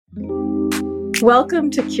Welcome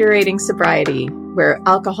to Curating Sobriety, where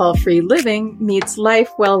alcohol-free living meets life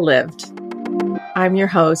well lived. I'm your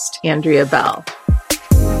host, Andrea Bell.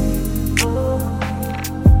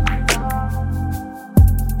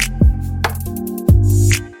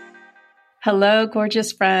 Hello,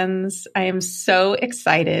 gorgeous friends. I am so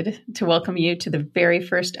excited to welcome you to the very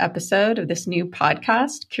first episode of this new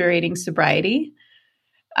podcast, Curating Sobriety.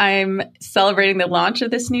 I'm celebrating the launch of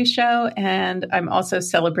this new show, and I'm also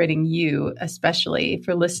celebrating you, especially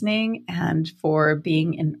for listening and for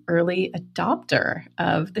being an early adopter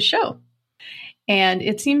of the show. And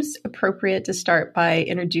it seems appropriate to start by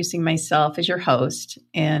introducing myself as your host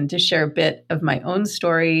and to share a bit of my own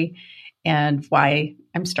story and why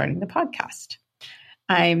I'm starting the podcast.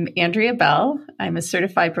 I'm Andrea Bell. I'm a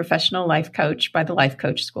certified professional life coach by the Life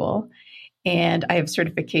Coach School. And I have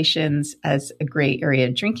certifications as a gray area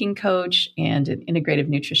drinking coach and an integrative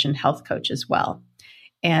nutrition health coach as well.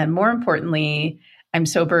 And more importantly, I'm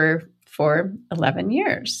sober for 11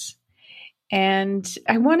 years. And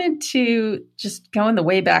I wanted to just go in the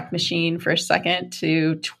Wayback Machine for a second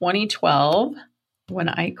to 2012 when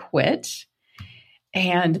I quit.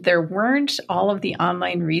 And there weren't all of the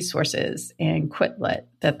online resources and Quitlet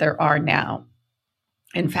that there are now.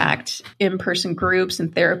 In fact, in-person groups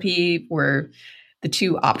and therapy were the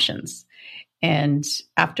two options. And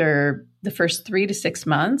after the first 3 to 6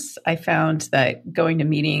 months, I found that going to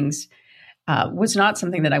meetings was not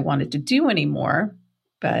something that I wanted to do anymore,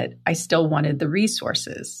 but I still wanted the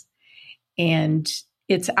resources. And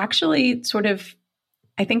it's actually sort of,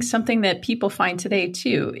 I think, something that people find today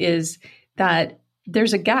too, is that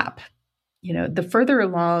there's a gap. You know, the further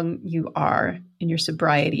along you are in your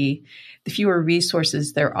sobriety, the fewer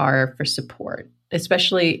resources there are for support,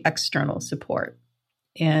 especially external support.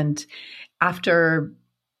 And after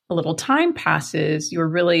a little time passes, you're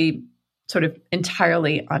really sort of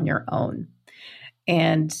entirely on your own.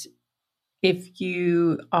 And if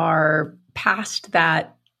you are past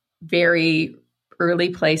that very early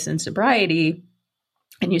place in sobriety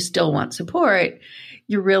and you still want support,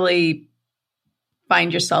 you really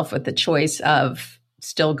find yourself with the choice of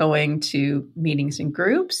still going to meetings and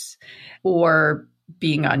groups or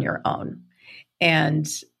being on your own. And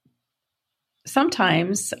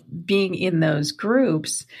sometimes being in those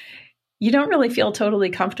groups, you don't really feel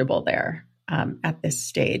totally comfortable there at this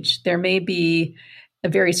stage. There may be a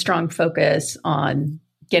very strong focus on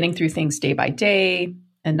getting through things day by day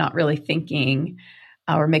and not really thinking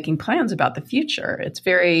or making plans about the future. It's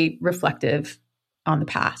very reflective on the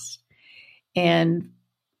past. And,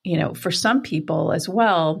 you know, for some people as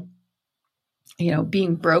well, you know,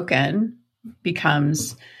 being broken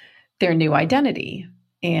becomes their new identity.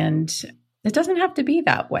 And it doesn't have to be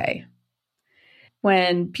that way.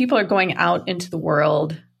 When people are going out into the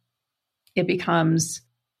world, it becomes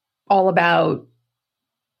all about,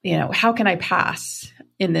 you know, how can I pass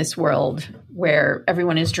in this world where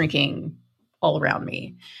everyone is drinking all around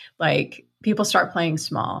me? Like, people start playing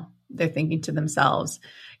small. They're thinking to themselves,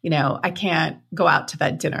 you know, I can't go out to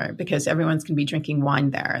that dinner because everyone's going to be drinking wine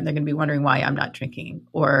there and they're going to be wondering why I'm not drinking.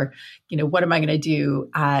 Or, you know, what am I going to do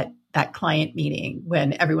at that client meeting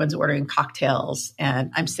when everyone's ordering cocktails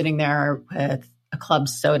and I'm sitting there with a club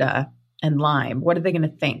soda and lime? What are they going to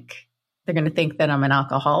think? They're going to think that I'm an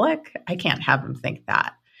alcoholic. I can't have them think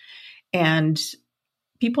that. And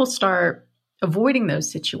people start avoiding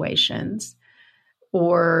those situations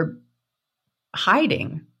or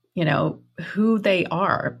hiding, you know, who they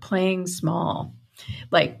are, playing small,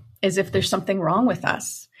 like as if there's something wrong with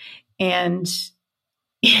us. And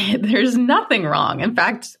there's nothing wrong. In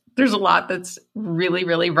fact, there's a lot that's really,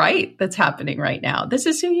 really right that's happening right now. This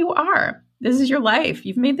is who you are. This is your life.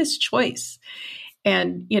 You've made this choice.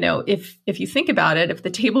 And, you know, if you think about it, if the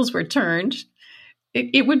tables were turned,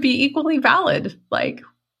 it would be equally valid. Like,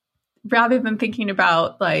 rather than thinking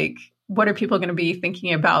about, like, what are people going to be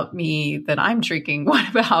thinking about me that I'm drinking? What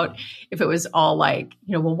about if it was all like,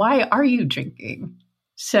 you know, well, why are you drinking?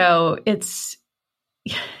 So it's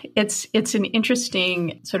an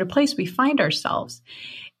interesting sort of place we find ourselves.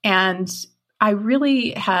 And I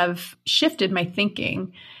really have shifted my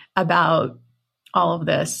thinking about all of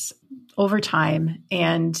this over time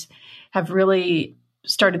and have really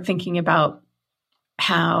started thinking about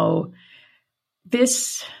how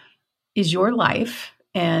this is your life.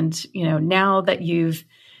 And, you know, now that you've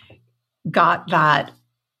got that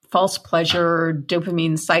false pleasure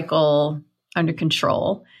dopamine cycle under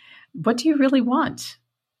control, what do you really want?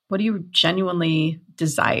 What do you genuinely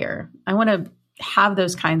desire? I want to have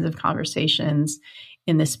those kinds of conversations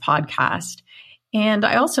in this podcast. And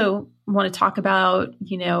I also want to talk about,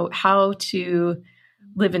 you know, how to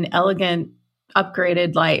live an elegant,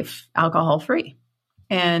 upgraded life alcohol free.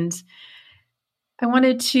 And I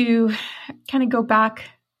wanted to kind of go back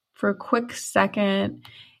for a quick second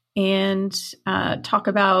and talk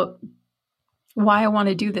about why I want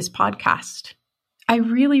to do this podcast. I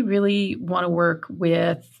really, really want to work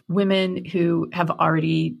with women who have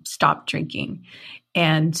already stopped drinking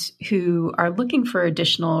and who are looking for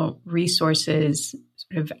additional resources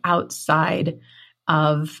sort of outside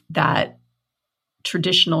of that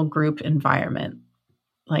traditional group environment,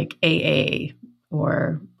 like AA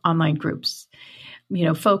or online groups. You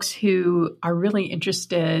know, folks who are really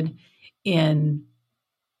interested in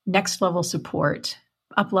next level support,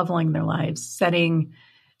 up-leveling their lives, setting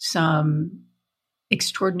some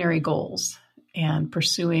extraordinary goals and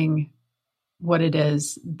pursuing what it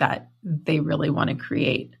is that they really want to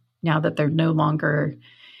create now that they're no longer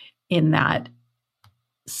in that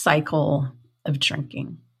cycle of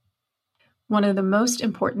drinking. One of the most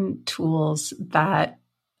important tools that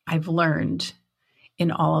I've learned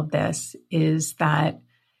in all of this is that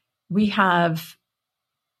we have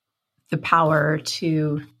the power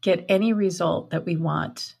to get any result that we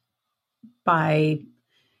want by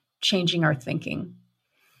changing our thinking.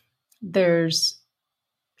 There's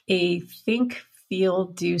a think, feel,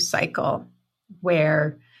 do cycle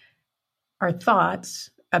where our thoughts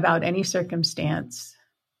about any circumstance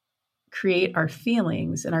create our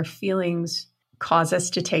feelings, and our feelings cause us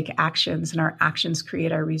to take actions, and our actions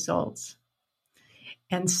create our results.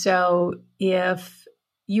 And so if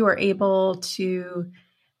you are able to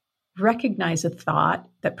recognize a thought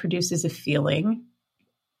that produces a feeling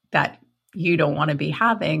that you don't want to be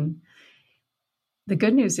having, the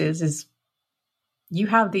good news is you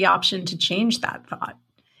have the option to change that thought.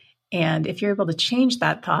 And if you're able to change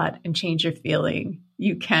that thought and change your feeling,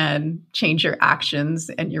 you can change your actions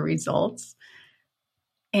and your results.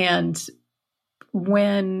 And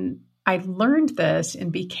when I learned this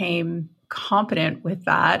and became competent with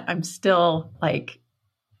that, I'm still like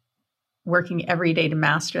working every day to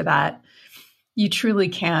master that. You truly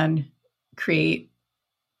can create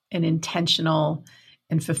an intentional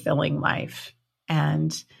and fulfilling life.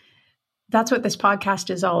 And that's what this podcast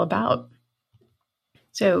is all about.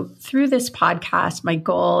 So through this podcast, my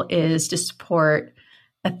goal is to support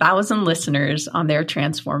 1,000 listeners on their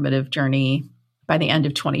transformative journey by the end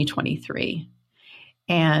of 2023.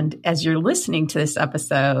 And as you're listening to this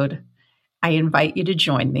episode, I invite you to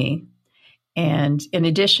join me. And in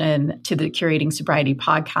addition to the Curating Sobriety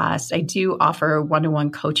podcast, I do offer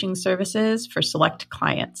one-to-one coaching services for select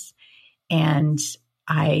clients. And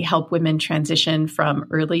I help women transition from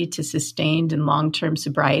early to sustained and long-term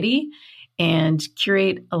sobriety and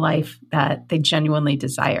curate a life that they genuinely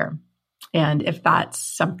desire. And if that's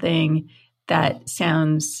something that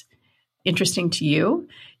sounds interesting to you,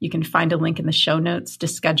 you can find a link in the show notes to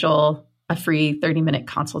schedule a free 30-minute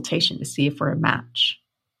consultation to see if we're a match.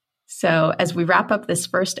 So as we wrap up this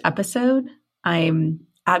first episode, I'm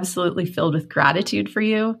absolutely filled with gratitude for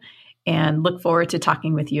you and look forward to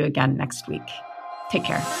talking with you again next week. Take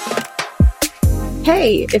care.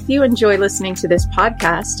 Hey, if you enjoy listening to this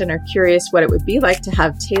podcast and are curious what it would be like to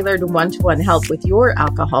have tailored one-to-one help with your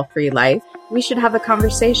alcohol-free life, we should have a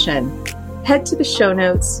conversation. Head to the show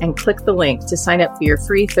notes and click the link to sign up for your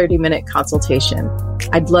free 30-minute consultation.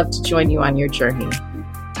 I'd love to join you on your journey.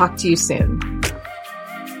 Talk to you soon.